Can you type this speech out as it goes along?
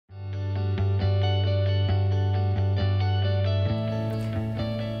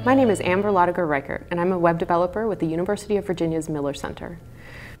My name is Amber Lotiger-Reichert, and I'm a web developer with the University of Virginia's Miller Center.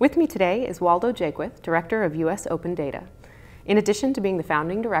 With me today is Waldo Jaquith, Director of U.S. Open Data. In addition to being the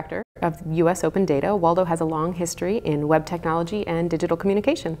founding director of U.S. Open Data, Waldo has a long history in web technology and digital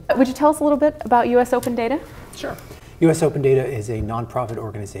communication. Would you tell us a little bit about U.S. Open Data? Sure. U.S. Open Data is a nonprofit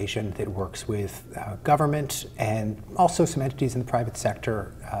organization that works with government and also some entities in the private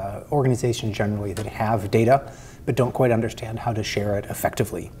sector, organizations generally that have data but don't quite understand how to share it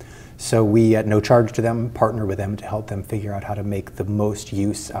effectively. So we, at no charge to them, partner with them to help them figure out how to make the most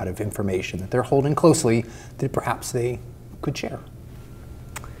use out of information that they're holding closely that perhaps they could share.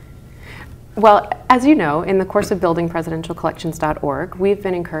 Well, as you know, in the course of building presidentialcollections.org, we've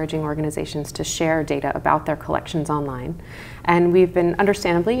been encouraging organizations to share data about their collections online. And we've been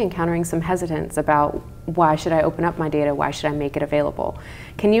understandably encountering some hesitance about why should I open up my data, why should I make it available?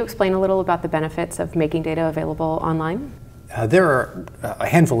 Can you explain a little about the benefits of making data available online? There are a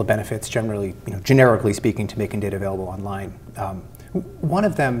handful of benefits, generally, generically speaking, to making data available online. One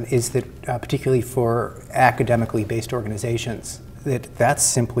of them is that, particularly for academically based organizations, that's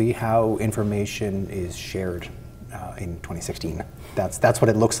simply how information is shared in 2016. That's what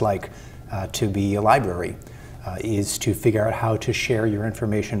it looks like to be a library, is to figure out how to share your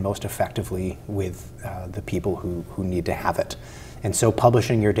information most effectively with the people who need to have it. And so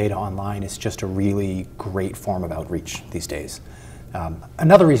publishing your data online is just a really great form of outreach these days.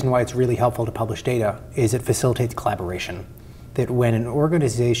 Another reason why it's really helpful to publish data is it facilitates collaboration. That when an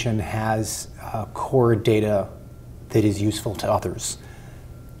organization has core data that is useful to others,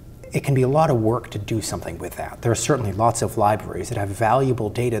 it can be a lot of work to do something with that. There are certainly lots of libraries that have valuable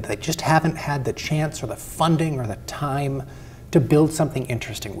data that just haven't had the chance or the funding or the time to build something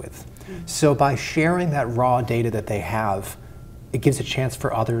interesting with. So by sharing that raw data that they have, it gives a chance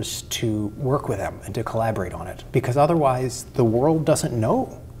for others to work with them and to collaborate on it, because otherwise the world doesn't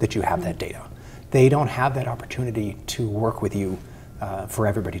know that you have that data. They don't have that opportunity to work with you for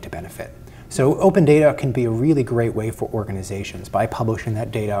everybody to benefit. So open data can be a really great way for organizations, by publishing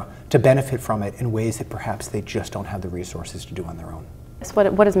that data, to benefit from it in ways that perhaps they just don't have the resources to do on their own.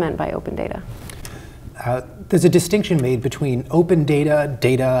 So what is meant by open data? There's a distinction made between open data,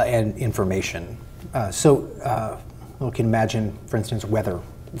 data, and information. We can imagine, for instance, weather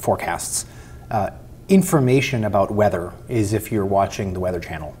forecasts. Information about weather is if you're watching the Weather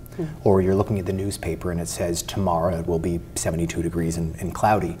Channel, or you're looking at the newspaper and it says tomorrow it will be 72 degrees and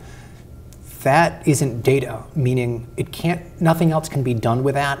cloudy. That isn't data, meaning nothing else can be done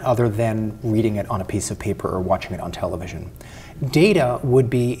with that other than reading it on a piece of paper or watching it on television. Data would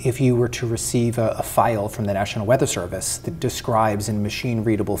be if you were to receive a file from the National Weather Service that describes in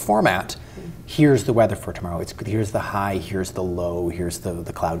machine-readable format, here's the weather for tomorrow, here's the high, here's the low, here's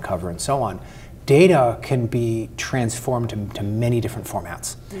the cloud cover, and so on. Data can be transformed to many different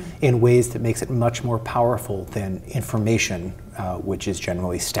formats in ways that makes it much more powerful than information, which is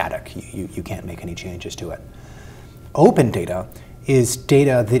generally static. You can't make any changes to it. Open data is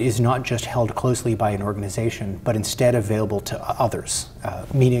data that is not just held closely by an organization, but instead available to others,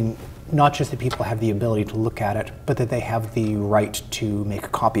 meaning not just that people have the ability to look at it, but that they have the right to make a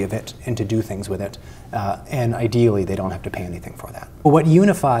copy of it and to do things with it. And ideally, they don't have to pay anything for that. But what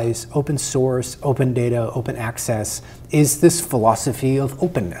unifies open source, open data, open access is this philosophy of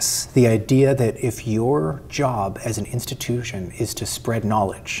openness. The idea that if your job as an institution is to spread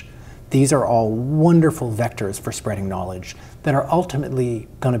knowledge, these are all wonderful vectors for spreading knowledge that are ultimately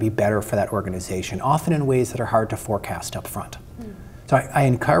going to be better for that organization, often in ways that are hard to forecast up front. So I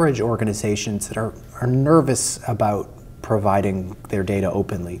encourage organizations that are nervous about providing their data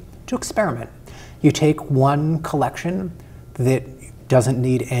openly to experiment. You take one collection that doesn't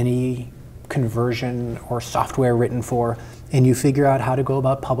need any conversion or software written for, and you figure out how to go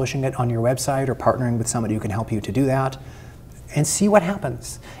about publishing it on your website or partnering with somebody who can help you to do that, and see what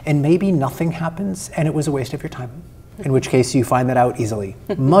happens. And maybe nothing happens and it was a waste of your time, in which case you find that out easily.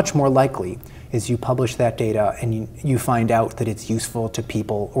 Much more likely is you publish that data and you find out that it's useful to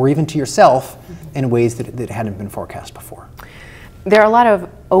people or even to yourself in ways that hadn't been forecast before. There are a lot of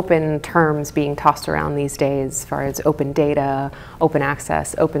open terms being tossed around these days as far as open data, open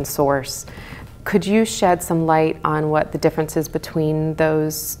access, open source. Could you shed some light on what the differences between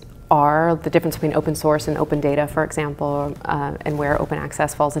those are, the difference between open source and open data, for example, and where open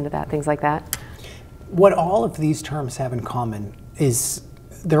access falls into that, things like that? What all of these terms have in common is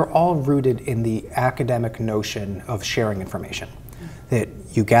they're all rooted in the academic notion of sharing information. That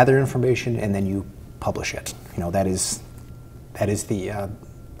you gather information and then you publish it. That is the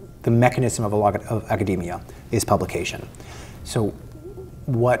mechanism of academia is publication. So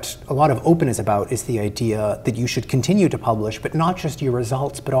what a lot of open is about is the idea that you should continue to publish, but not just your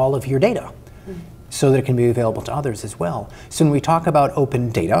results, but all of your data, so that it can be available to others as well. So when we talk about open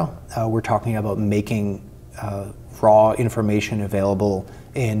data, we're talking about making raw information available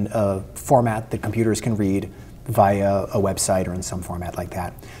in a format that computers can read via a website or in some format like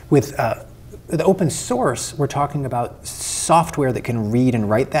that. With the open source, we're talking about software that can read and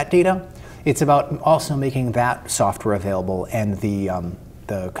write that data. It's about also making that software available and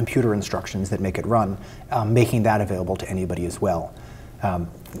the computer instructions that make it run, making that available to anybody as well.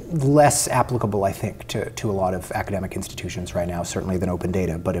 Less applicable, I think, to a lot of academic institutions right now, certainly than open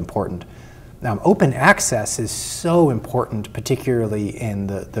data, but important. Open access is so important, particularly in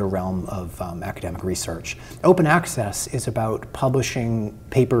the realm of academic research. Open access is about publishing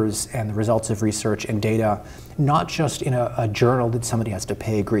papers and the results of research and data, not just in a journal that somebody has to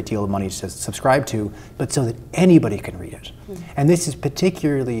pay a great deal of money to subscribe to, but so that anybody can read it. And this is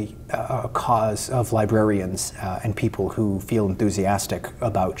particularly a cause of librarians and people who feel enthusiastic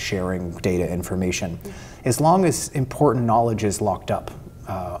about sharing data information. As long as important knowledge is locked up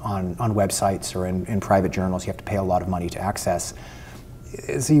on websites or in private journals, you have to pay a lot of money to access,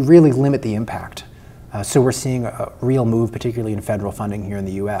 so you really limit the impact. So we're seeing a real move, particularly in federal funding here in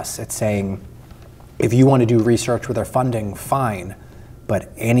the US, at saying, if you want to do research with our funding, fine,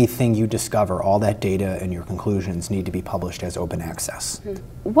 but anything you discover, all that data and your conclusions need to be published as open access.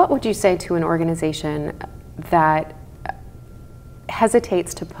 What would you say to an organization that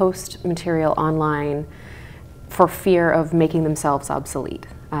hesitates to post material online for fear of making themselves obsolete?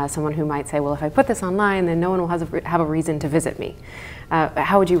 Someone who might say, well, if I put this online, then no one will have a reason to visit me.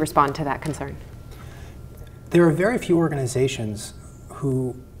 How would you respond to that concern? There are very few organizations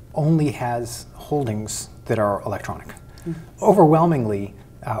who only has holdings that are electronic. Overwhelmingly,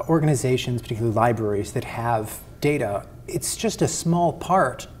 organizations, particularly libraries, that have data, it's just a small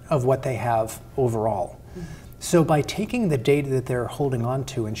part of what they have overall. So by taking the data that they're holding on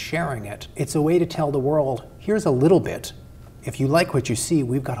to and sharing it, it's a way to tell the world, here's a little bit. If you like what you see,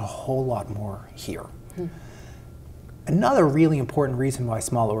 we've got a whole lot more here. Another really important reason why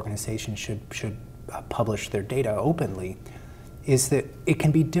small organizations should publish their data openly is that it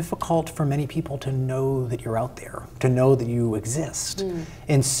can be difficult for many people to know that you're out there, to know that you exist.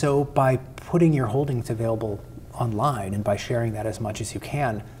 And so by putting your holdings available online and by sharing that as much as you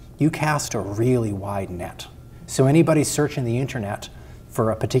can, you cast a really wide net. So anybody searching the internet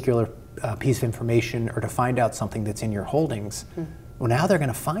for a particular piece of information or to find out something that's in your holdings, well, now they're going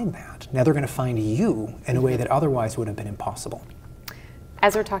to find that. Now they're going to find you in a way that otherwise would have been impossible.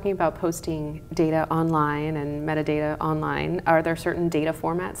 As we're talking about posting data online and metadata online, are there certain data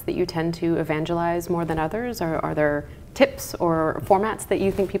formats that you tend to evangelize more than others? Or are there tips or formats that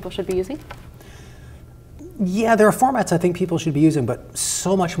you think people should be using? Yeah, there are formats I think people should be using, but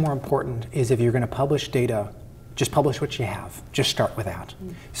so much more important is if you're going to publish data, just publish what you have. Just start with that.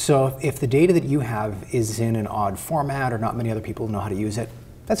 So if the data that you have is in an odd format or not many other people know how to use it,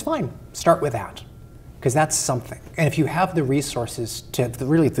 that's fine. Start with that, because that's something. And if you have the resources to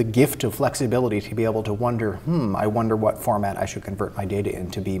really the gift of flexibility to be able to wonder, I wonder what format I should convert my data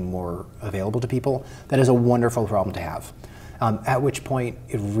in to be more available to people, that is a wonderful problem to have. At which point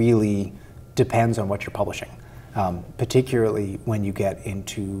it really depends on what you're publishing. Particularly when you get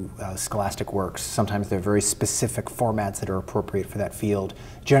into scholastic works. Sometimes there are very specific formats that are appropriate for that field.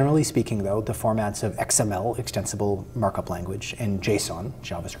 Generally speaking, though, the formats of XML, Extensible Markup Language, and JSON,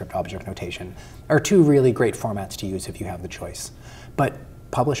 JavaScript Object Notation, are two really great formats to use if you have the choice. But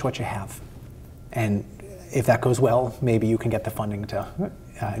publish what you have. And if that goes well, maybe you can get the funding to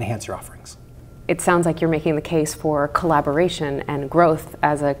enhance your offerings. It sounds like you're making the case for collaboration and growth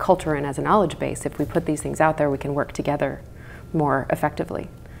as a culture and as a knowledge base. If we put these things out there, we can work together more effectively.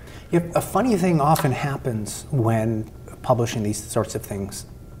 Yep. A funny thing often happens when publishing these sorts of things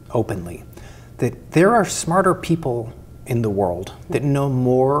openly, that there are smarter people in the world that know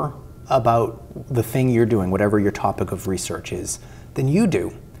more about the thing you're doing, whatever your topic of research is, than you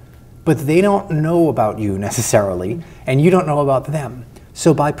do. But they don't know about you necessarily, and you don't know about them.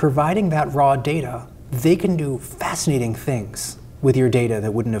 So by providing that raw data, they can do fascinating things with your data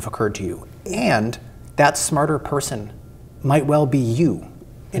that wouldn't have occurred to you. And that smarter person might well be you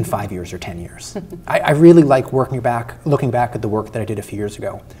in 5 years or 10 years. I really like looking back at the work that I did a few years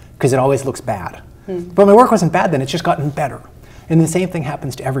ago, because it always looks bad. But my work wasn't bad then, it's just gotten better. And the same thing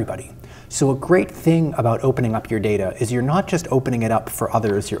happens to everybody. So a great thing about opening up your data is you're not just opening it up for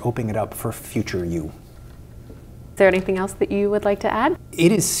others, you're opening it up for future you. Is there anything else that you would like to add?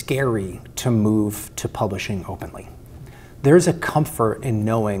 It is scary to move to publishing openly. There's a comfort in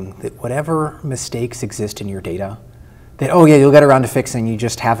knowing that whatever mistakes exist in your data, that, oh yeah, you'll get around to fixing, you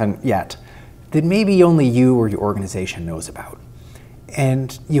just haven't yet, that maybe only you or your organization knows about.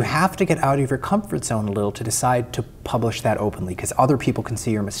 And you have to get out of your comfort zone a little to decide to publish that openly, because other people can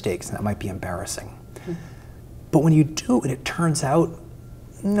see your mistakes and that might be embarrassing. But when you do it, it turns out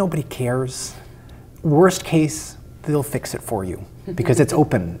nobody cares. Worst case, they'll fix it for you because it's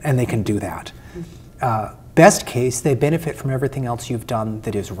open and they can do that. Best case, they benefit from everything else you've done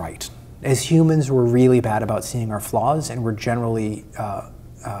that is right. As humans, we're really bad about seeing our flaws, and we're generally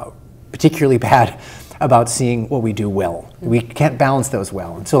particularly bad about seeing what we do well. We can't balance those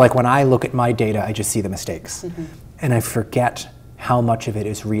well. And so like when I look at my data, I just see the mistakes. And I forget how much of it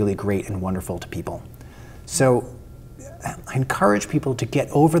is really great and wonderful to people. So I encourage people to get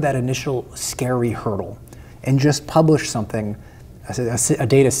over that initial scary hurdle and just publish something, a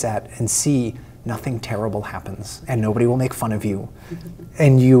data set, and see nothing terrible happens, and nobody will make fun of you,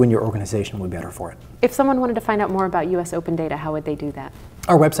 and you and your organization will be better for it. If someone wanted to find out more about US Open Data, how would they do that?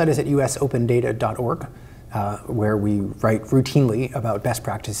 Our website is at usopendata.org, where we write routinely about best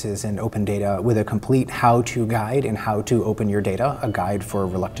practices in open data with a complete how-to guide and how to open your data, a guide for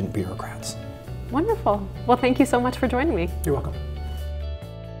reluctant bureaucrats. Wonderful. Well, thank you so much for joining me. You're welcome.